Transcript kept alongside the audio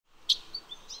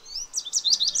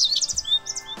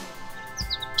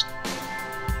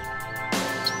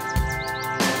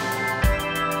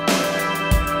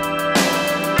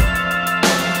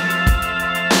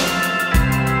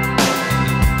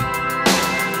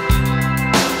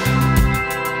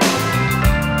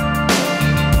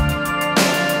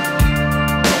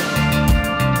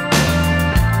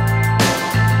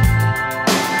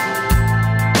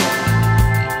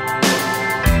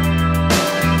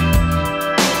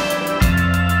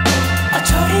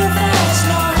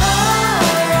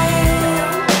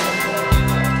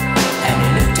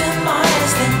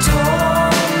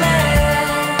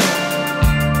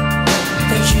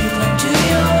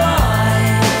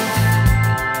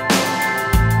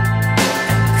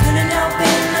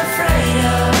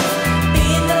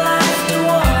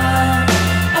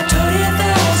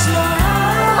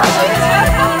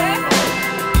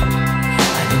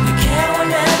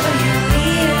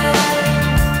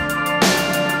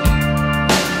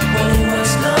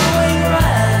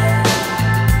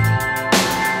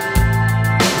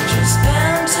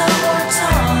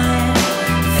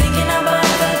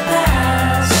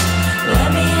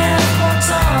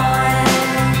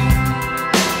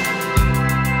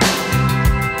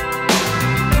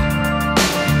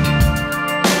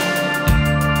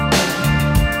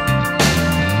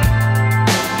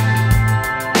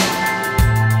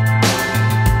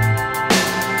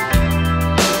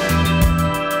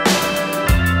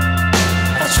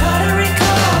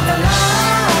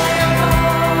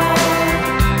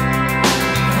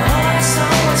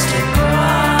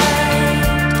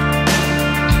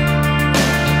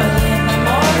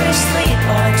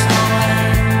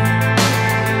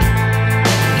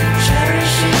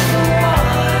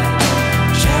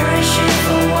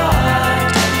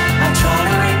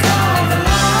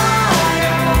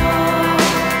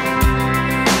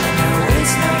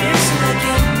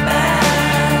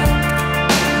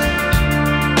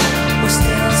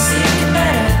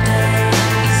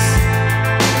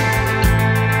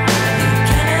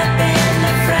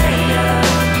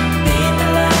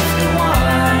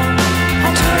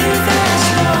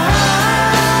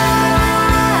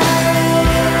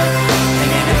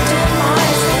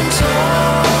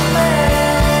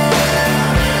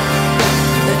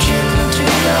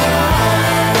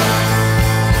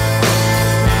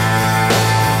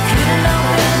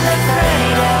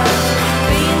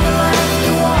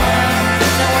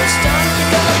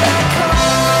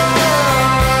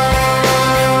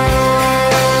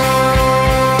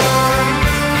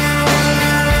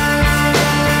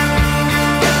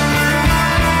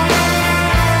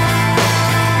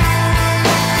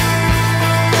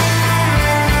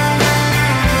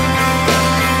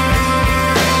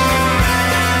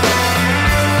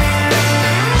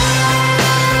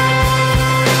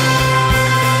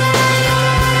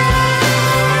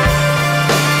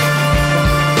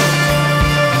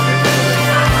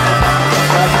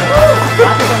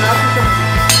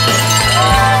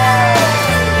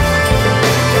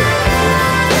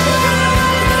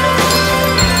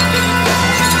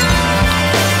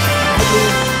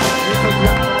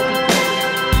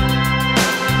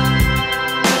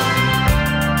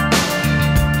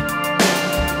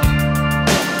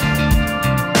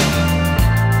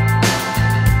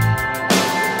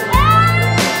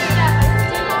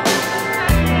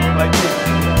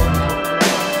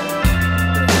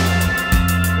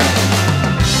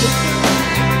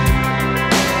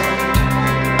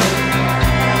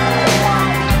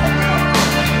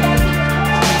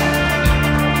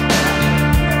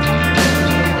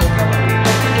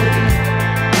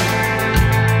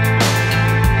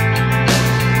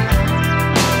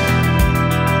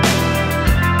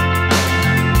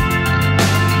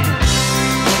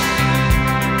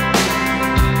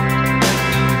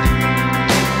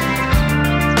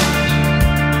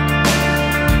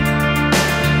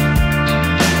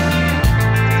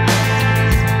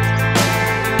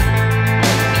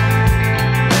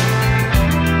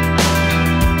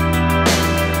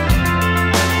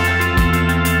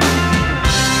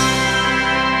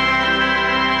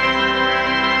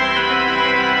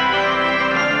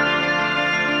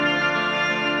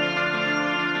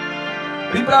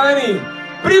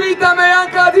Privítame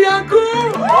Janka a Janku!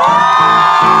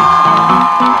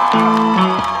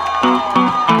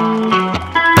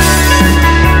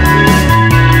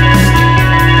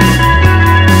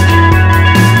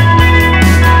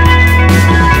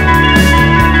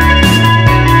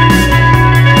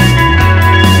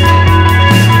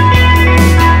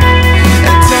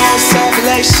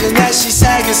 That she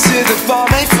sang us to the bar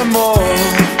made for more.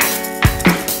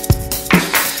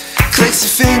 Clicks her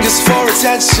fingers for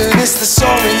attention. It's the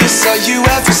sorriest sight you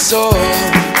ever saw.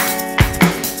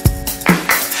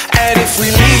 And if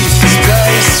we leave this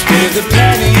place with a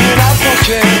penny in our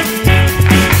pocket,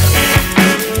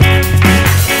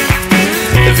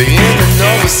 the in the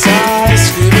north side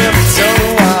screaming we don't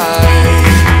know why.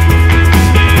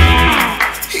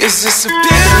 Is this a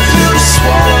bitter pill to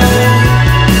swallow?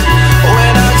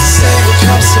 When I say we'll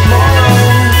come tomorrow,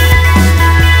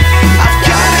 I've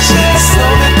gotta just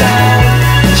slow it down.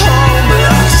 Oh, but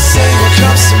I can say we'll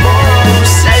come tomorrow.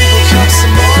 Say we'll come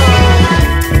tomorrow.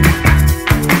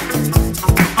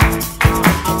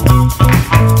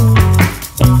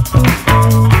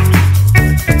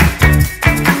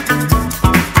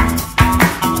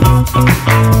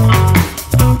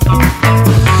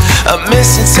 A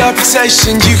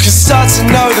misinterpretation, you can start to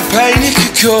know the pain it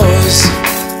could cause.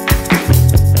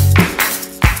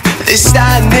 It's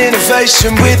not an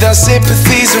innovation without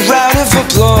sympathies, a round of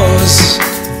applause.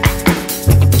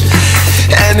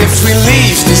 And if we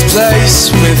leave this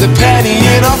place with a penny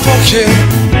in our pocket,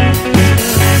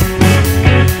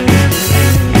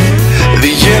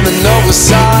 the inner know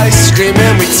side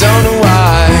screaming we don't know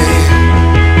why.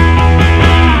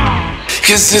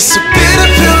 Cause it's a bitter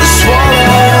pill to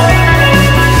swallow.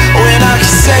 When I can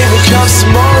say we'll come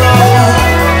tomorrow,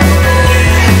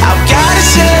 I've gotta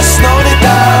just slow it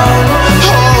down.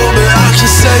 Oh, but I can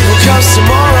say we'll come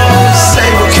tomorrow. Say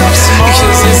we'll come tomorrow.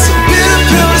 Cause it's a bitter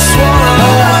pill to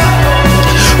swallow.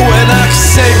 When I can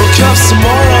say we'll come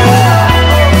tomorrow,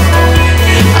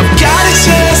 I've gotta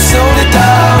just slow it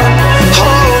down.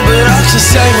 Oh, but I can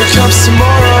say we'll come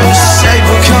tomorrow. Say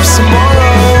we'll come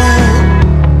tomorrow.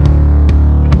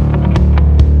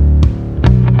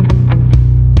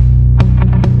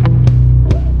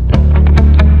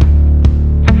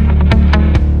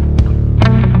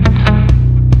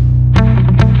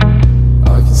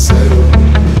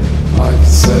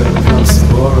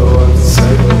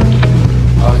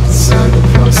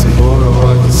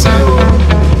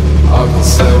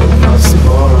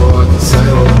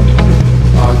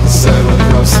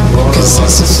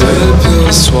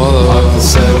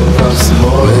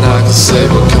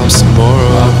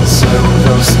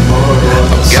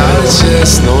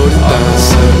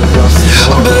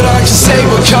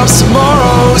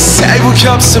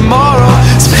 Come tomorrow,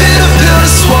 it's bitter pill to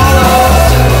swallow.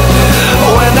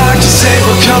 When I can say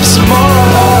we'll come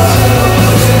tomorrow,